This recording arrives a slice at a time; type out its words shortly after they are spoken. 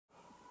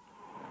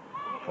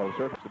Well,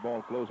 circles the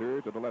ball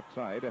closer to the left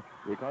side.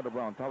 Ricardo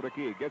Brown, top of the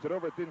key, gets it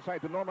over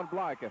inside to Norman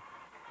Black.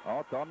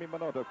 Oh, Tommy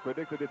Manota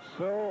predicted it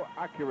so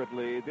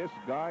accurately. This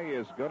guy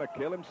is going to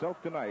kill himself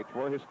tonight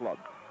for his club.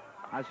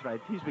 That's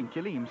right. He's been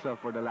killing himself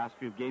for the last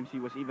few games. He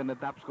was even the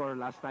top scorer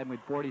last time with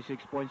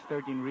 46 points,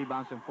 13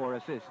 rebounds, and 4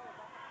 assists.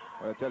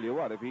 Well, I tell you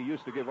what, if he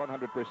used to give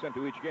 100%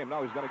 to each game,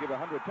 now he's going to give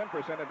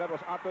 110%, and that was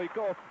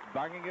Atoiko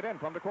banging it in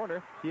from the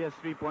corner. He has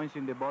 3 points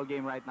in the ball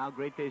game right now.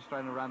 Great Taste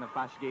trying to run a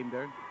fast game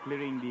there,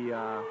 clearing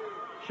the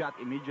shot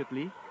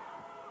immediately.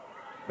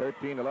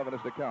 13-11 is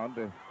the count.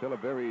 Still a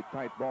very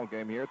tight ball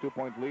game here.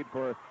 2-point lead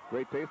for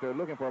Great Taste. They're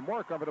looking for a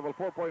more comfortable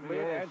 4-point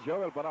lead. Yes. And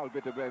Joel Banal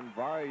bit of in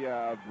by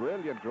a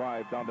brilliant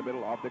drive down the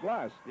middle of the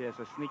glass. Yes,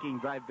 a sneaking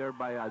drive there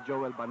by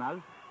Joel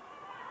Banal.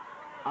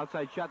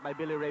 Outside shot by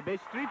Billy Ray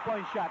Bates.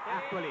 3-point shot,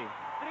 actually.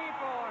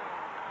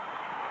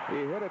 3-4.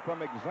 He hit it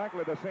from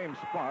exactly the same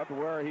spot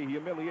where he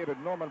humiliated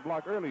Norman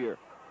Block earlier.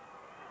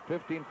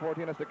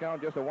 15-14 is the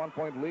count, just a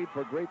 1-point lead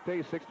for Great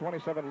Taste.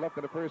 6:27 left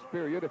in the first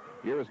period.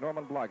 Here is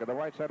Norman Black at the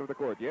right side of the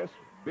court. Yes,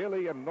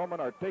 Billy and Norman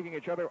are taking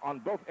each other on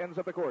both ends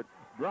of the court.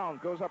 Brown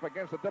goes up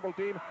against the double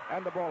team,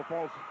 and the ball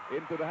falls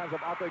into the hands of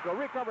Atoiko.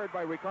 Recovered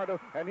by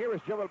Ricardo, and here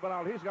is Joel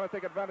Banal. He's going to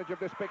take advantage of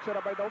this pick set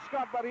up by Del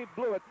Scott, but he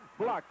blew it.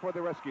 Blocked for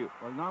the rescue.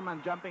 Well,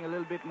 Norman jumping a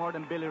little bit more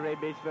than Billy Ray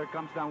Bates there,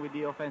 comes down with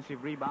the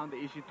offensive rebound. The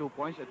easy 2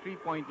 points, a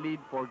 3-point lead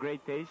for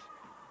Great Taste.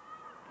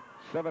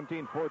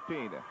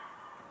 17-14.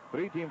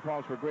 3 team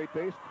fouls for Great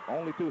Taste,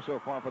 only 2 so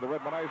far for the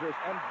Redmanizers.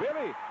 And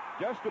Billy,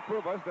 just to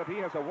prove us that he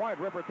has a wide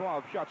repertoire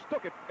of shots,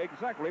 took it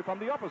exactly from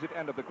the opposite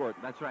end of the court.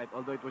 That's right,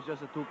 although it was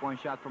just a 2-point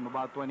shot from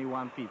about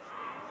 21 feet.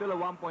 Still a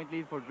 1-point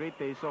lead for Great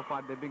Taste. So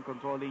far, they've been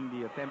controlling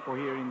the tempo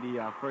here in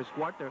the first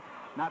quarter,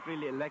 not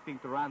really electing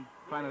to run,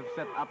 trying to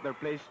set up their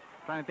place,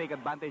 trying to take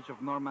advantage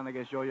of Norman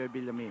against Yoyoy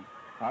Villamin.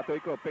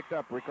 Atoiko picked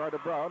up Ricardo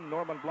Brown.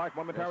 Norman Black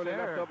momentarily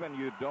left open.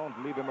 You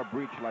don't leave him a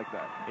breach like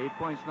that. 8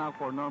 points now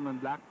for Norman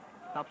Black.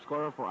 Top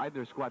scorer for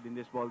either squad in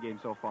this ball game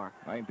so far.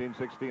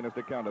 19-16 is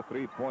the count. A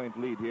 3-point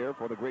lead here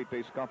for the Great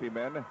Taste Coffee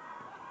men.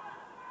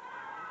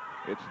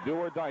 It's do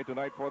or die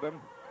tonight for them.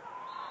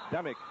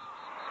 Demick.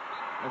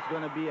 There's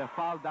going to be a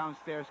foul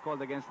downstairs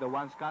called against the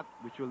one Scott,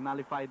 which will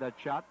nullify that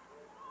shot.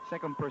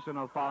 Second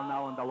personal foul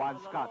now on the one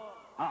Scott.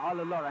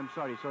 Alalor, I'm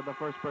sorry. So the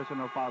first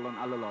personal foul on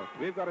Alalor.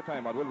 We've got a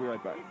timeout. We'll be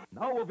right back.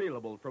 Now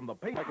available from the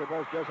paint.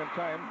 Michael just in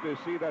time to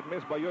see that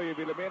miss by Yoyoy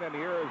Villamin, and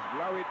here is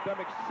Larry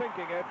Demick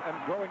sinking it and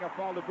drawing a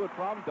foul to good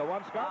from the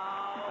one Scott.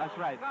 That's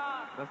right.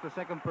 That's the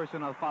second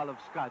personal foul of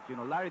Scott. You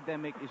know, Larry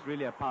Demick is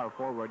really a power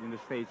forward in the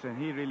States, and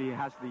he really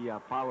has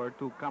the power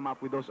to come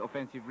up with those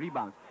offensive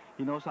rebounds.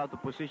 He knows how to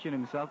position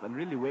himself and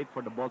really wait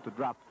for the ball to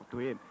drop to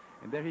him.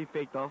 And there he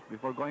faked off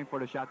before going for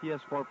the shot. He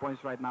has 4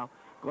 points right now,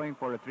 going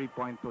for a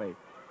 3-point play.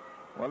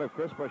 Well, if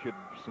Crispa should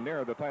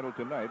snare the title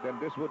tonight, then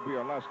this would be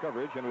our last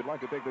coverage, and we'd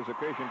like to take this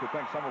occasion to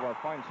thank some of our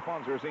fine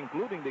sponsors,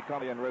 including the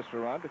Kamayan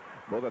Restaurant,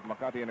 both at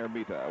Makati and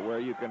Ermita, where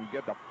you can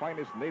get the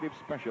finest native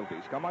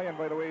specialties. Kamayan,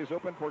 by the way, is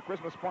open for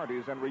Christmas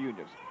parties and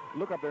reunions.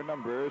 Look up their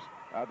numbers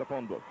at the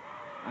phone book.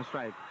 That's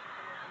right.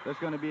 There's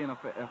going to be a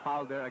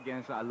foul there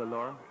against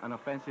Alalor, an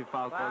offensive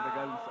foul for the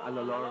girls.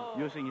 Alalor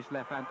using his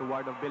left hand to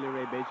ward off Billy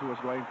Ray Bates, who was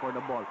going for the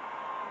ball.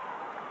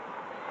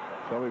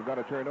 So we've got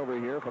a turnover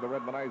here for the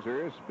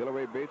Redmanizers. Billy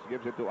Ray Bates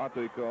gives it to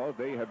Atoiko.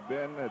 They have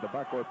been the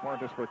backcourt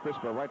partners for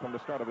Crispa right from the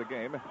start of the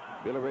game.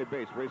 Billy Ray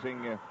Bates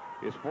raising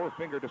his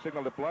forefinger to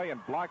signal the play,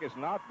 and Black is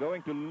not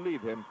going to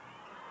leave him.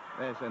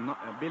 Yes, and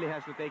Billy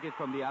has to take it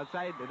from the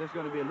outside. There's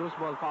going to be a loose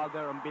ball foul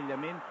there on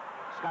Villamin.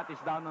 Scott is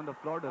down on the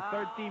floor. The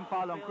third team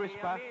foul on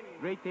Crispa.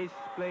 Great Taste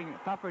playing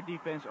tougher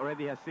defense,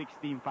 already has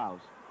 16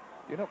 fouls.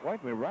 You know,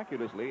 quite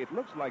miraculously, it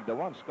looks like the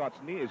one Scott's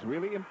knee is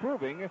really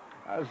improving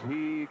as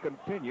he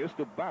continues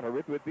to batter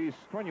it with these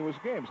strenuous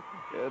games.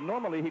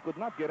 Normally, he could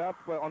not get up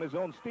on his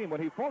own steam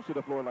when he falls to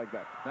the floor like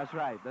that. That's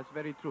right. That's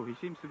very true. He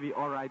seems to be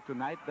all right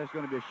tonight. There's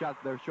going to be a shot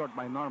there short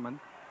by Norman.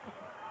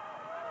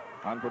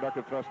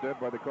 Unproductive thrust there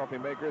by the coffee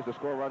makers. The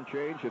score run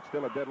change. It's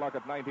still a deadlock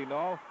at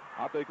 19-all.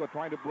 Atoiko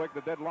trying to break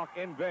the deadlock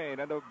in vain,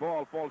 and the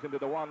ball falls into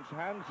the one's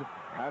hands.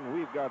 And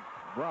we've got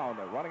Brown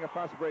running a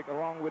fast break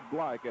along with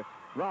Black.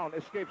 Brown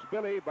escapes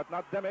Billy, but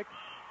not Demick.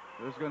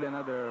 There's going to be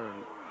another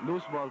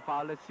loose ball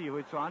foul. Let's see who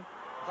it's on.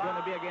 It's going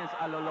to be against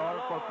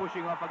Alalor for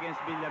pushing off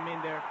against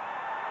Villamin there.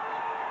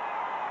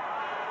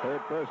 Third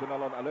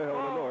personal on Alejo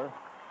Alalor.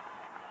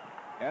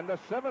 And the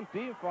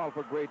 17th foul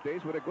for Great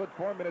Taste with a good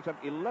 4 minutes and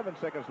 11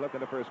 seconds left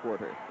in the first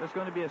quarter. There's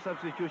going to be a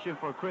substitution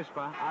for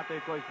Crispa.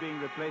 Atoiko is being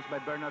replaced by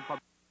Bernard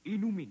Fabiosa.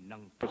 Inumin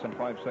ng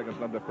 5 seconds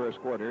left in the first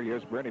quarter.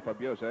 Here's Bernie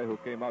Fabiosa, who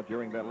came out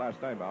during that last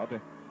timeout.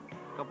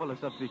 Couple of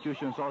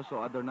substitutions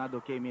also.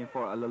 Adornado came in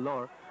for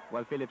Alalor,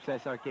 while Philip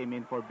Cesar came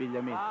in for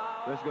Villamin.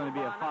 There's going to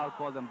be a foul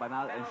called on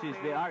Banal, and since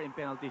they are in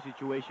penalty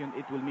situation,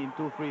 it will mean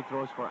 2 free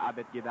throws for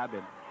Abet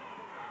Gidaben.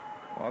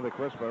 Well, the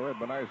Crispa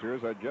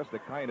Redmanizers are just the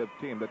kind of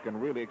team that can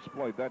really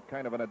exploit that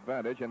kind of an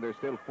advantage, and there's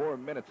still 4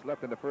 minutes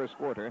left in the first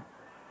quarter.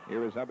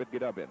 Here is Abet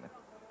Gidaben.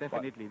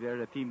 Definitely,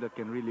 they're a team that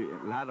can really,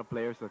 a lot of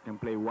players that can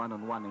play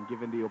one-on-one, and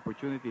given the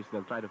opportunities,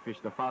 they'll try to fish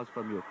the fouls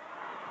from you.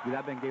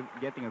 Gidaben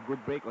getting a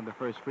good break on the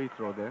first free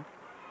throw there.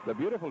 The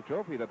beautiful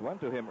trophy that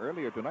went to him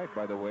earlier tonight,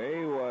 by the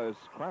way, was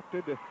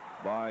crafted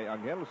by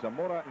Angel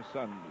Zamora and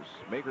Sons,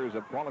 makers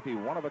of quality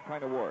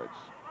one-of-a-kind awards.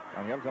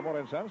 Angel Zamora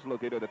and Sons,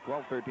 located at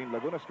 1213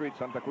 Laguna Street,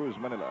 Santa Cruz,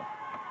 Manila.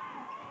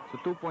 So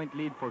 2-point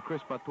lead for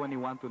Crispa,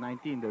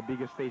 21-19, their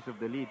biggest stage of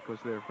the lead,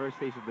 because their first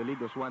stage of the lead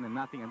was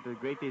 1-0 until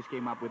Great Taste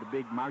came up with a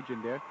big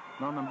margin there.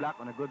 Norman Black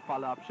on a good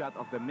follow-up shot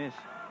of the miss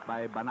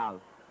by Banal.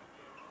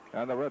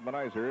 And the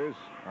Redmanizers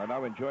are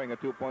now enjoying a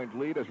 2-point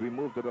lead as we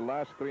move to the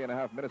last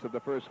 3.5 minutes of the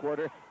first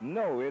quarter.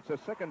 No, it's a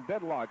second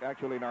deadlock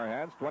actually in our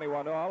hands,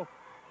 21-all.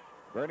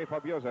 Bernie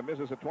Fabiosa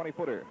misses a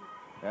 20-footer.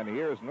 And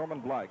here's Norman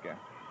Black,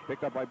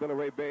 picked up by Billy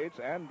Ray Bates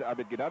and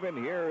Abid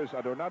Gidabin. Here's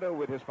Adornado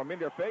with his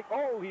familiar fake.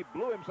 Oh, he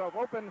blew himself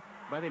open.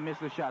 But he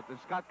missed the shot. And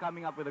Scott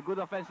coming up with a good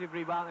offensive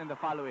rebound and the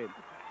follow-in.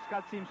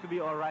 Scott seems to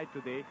be all right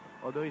today,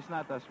 although he's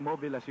not as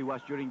mobile as he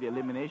was during the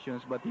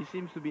eliminations, but he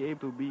seems to be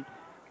able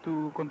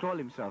to control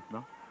himself,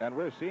 no? And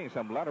we're seeing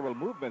some lateral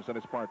movements on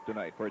his part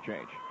tonight for a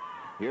change.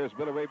 Here's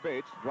Billy Ray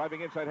Bates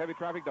driving inside heavy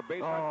traffic. The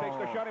baseline takes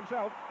the shot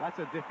himself. That's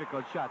a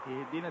difficult shot. He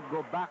didn't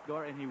go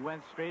backdoor, and he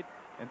went straight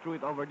and threw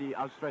it over the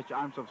outstretched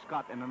arms of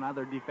Scott and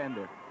another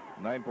defender.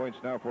 9 points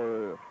now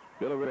for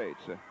Billy Ray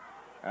Bates.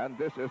 And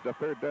this is the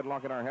third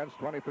deadlock in our hands,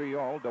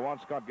 23-all. Dewan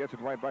Scott gets it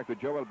right back to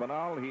Joel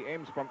Banal. He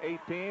aims from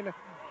 18,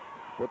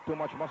 put too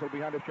much muscle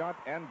behind the shot,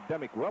 and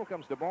Demick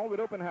welcomes the ball with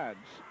open hands.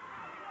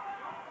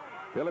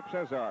 Philip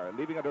Cesar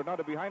leaving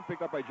Adornado behind,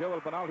 picked up by Joel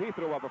Banal. He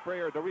threw up a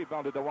prayer to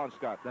rebound to Dewan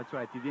Scott. That's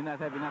right. He did not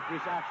have enough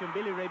wrist action.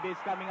 Billy Ray Bates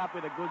coming up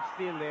with a good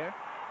steal there,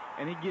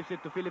 and he gives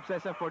it to Philip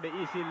Cesar for the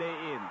easy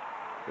lay-in.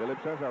 Philip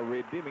Cesar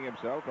redeeming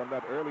himself from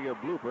that earlier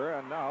blooper,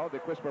 and now the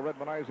Crispa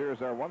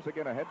Redmanizers are once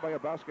again ahead by a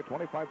basket,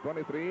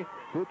 25-23,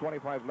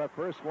 2:25 left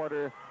first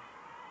quarter.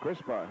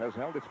 Crispa has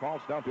held its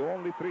fouls down to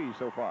only 3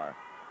 so far.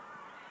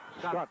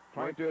 Scott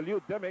trying to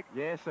elude Demick.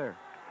 Yes, sir.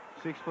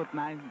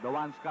 6'9",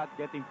 Dewan Scott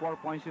getting 4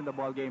 points in the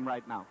ball game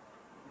right now.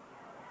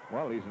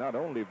 Well, he's not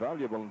only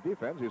valuable in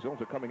defense, he's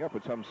also coming up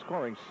with some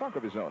scoring sunk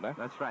of his own.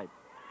 That's right.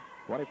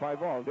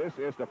 25-all. This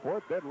is the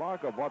fourth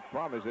deadlock of what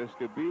promises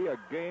to be a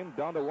game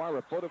down the wire,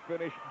 a photo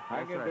finish,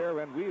 hanging there,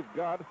 and we've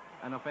got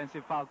an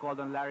offensive foul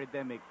called on Larry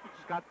Demick.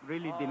 Scott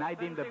really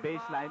denied him the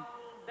baseline,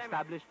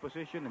 established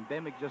position, and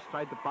Demick just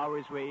tried to power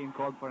his way in,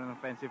 called for an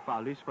offensive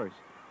foul. His first.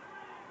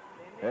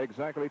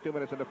 Exactly 2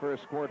 minutes in the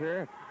first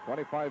quarter.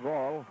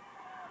 25-all.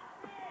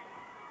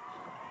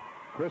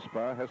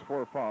 Crispa has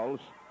 4 fouls.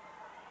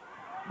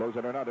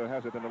 Adornado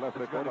has it in the left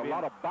corner. A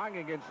lot of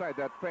banging inside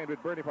that paint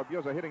with Bernie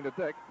Fabiosa hitting the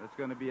deck. That's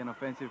going to be an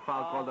offensive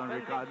foul called on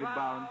Ricardo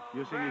Bound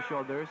using his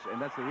shoulders,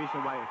 and that's the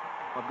reason why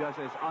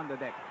Fabiosa is on the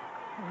deck.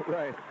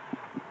 Right.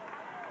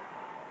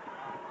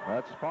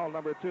 That's foul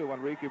number 2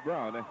 on Ricky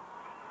Brown.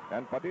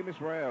 And Padim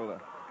Israel,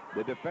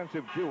 the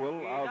defensive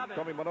jewel of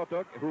Tommy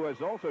Monotok, who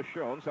has also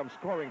shown some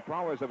scoring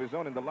prowess of his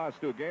own in the last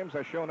 2 games,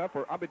 has shown up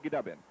for Abid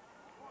Gidabin.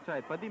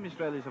 That's right. Padim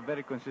Israel is a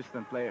very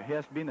consistent player. He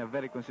has been a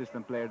very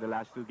consistent player the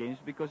last 2 games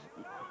because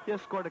he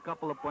has scored a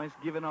couple of points,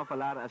 given off a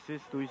lot of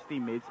assists to his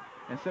teammates,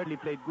 and certainly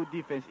played good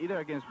defense either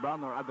against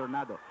Brown or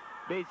Adornado.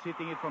 Bates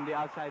hitting it from the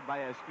outside by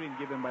a screen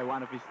given by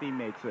one of his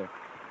teammates.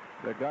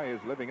 The guy is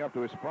living up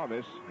to his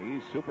promise.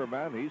 He's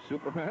Superman, he's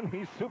Superman,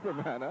 he's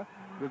Superman.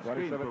 Huh?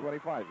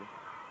 27-25.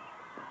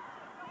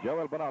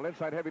 Joel Banal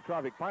inside heavy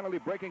traffic, finally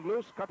breaking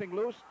loose, cutting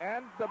loose,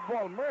 and the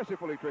ball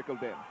mercifully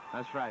trickled in.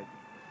 That's right.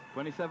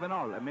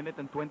 27-all, 1 minute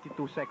and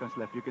 22 seconds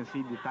left. You can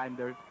see the time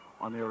there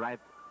on your right,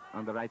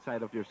 on the right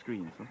side of your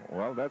screen. So.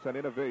 Well, that's an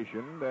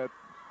innovation that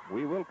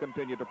we will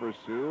continue to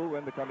pursue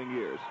in the coming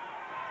years.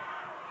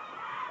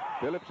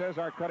 Philip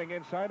Cesar cutting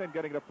inside and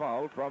getting the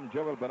foul from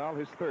Joel Banal,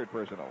 his 3rd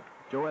personal.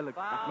 Joel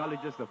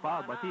acknowledges the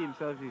foul, but he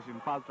himself is in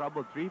foul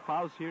trouble. 3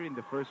 fouls here in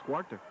the first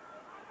quarter.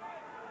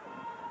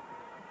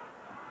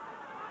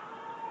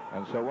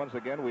 And so once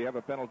again, we have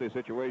a penalty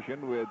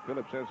situation with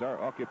Philip Cesar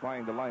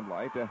occupying the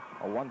limelight.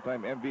 A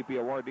one-time MVP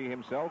awardee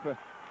himself,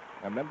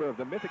 a member of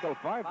the Mythical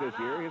 5 this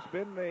year. He's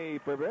been a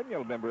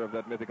perennial member of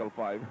that Mythical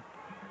 5.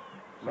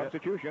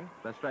 Substitution.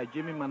 That's right.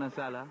 Jimmy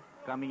Manansala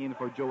coming in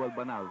for Joel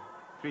Banal.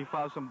 3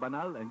 fouls on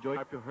Banal, and Joy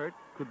Hurt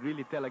could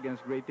really tell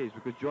against Great Taste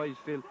because Joy is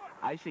still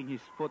icing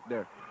his foot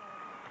there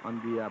on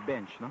the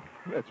bench, no?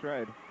 That's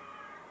right.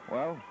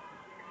 Well,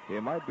 he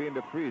might be in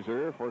the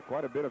freezer for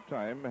quite a bit of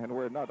time, and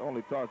we're not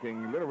only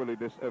talking literally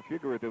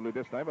figuratively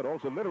this time, but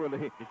also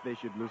literally. If they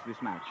should lose this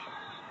match.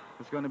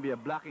 It's going to be a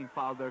blocking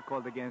foul there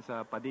called against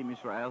Padim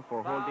Israel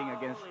for holding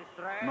against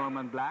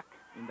Norman Black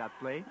in that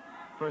play.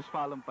 First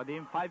foul on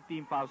Padim, 5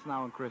 team fouls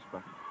now on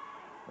Crispa.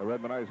 The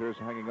Redmanizers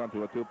hanging on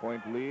to a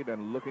 2-point lead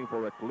and looking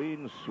for a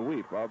clean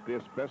sweep of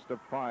this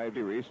best-of-5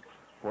 series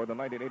for the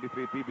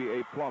 1983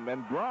 PBA Plum.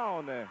 And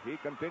Brown, he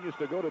continues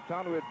to go to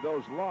town with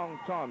those long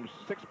toms.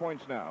 6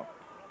 points now.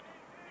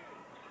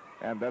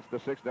 And that's the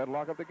 6th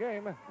deadlock of the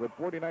game with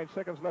 49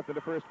 seconds left in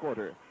the first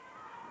quarter.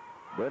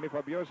 Bernie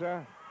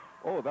Fabiosa.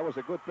 Oh, that was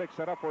a good pick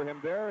set up for him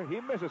there. He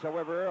misses,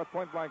 however, at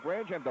point-blank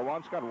range. And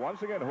Dewan Scott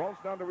once again holds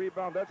down the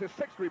rebound. That's his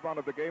 6th rebound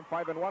of the game,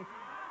 5-1.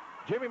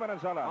 Jimmy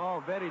Manansala.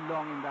 Oh, very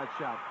long in that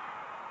shot.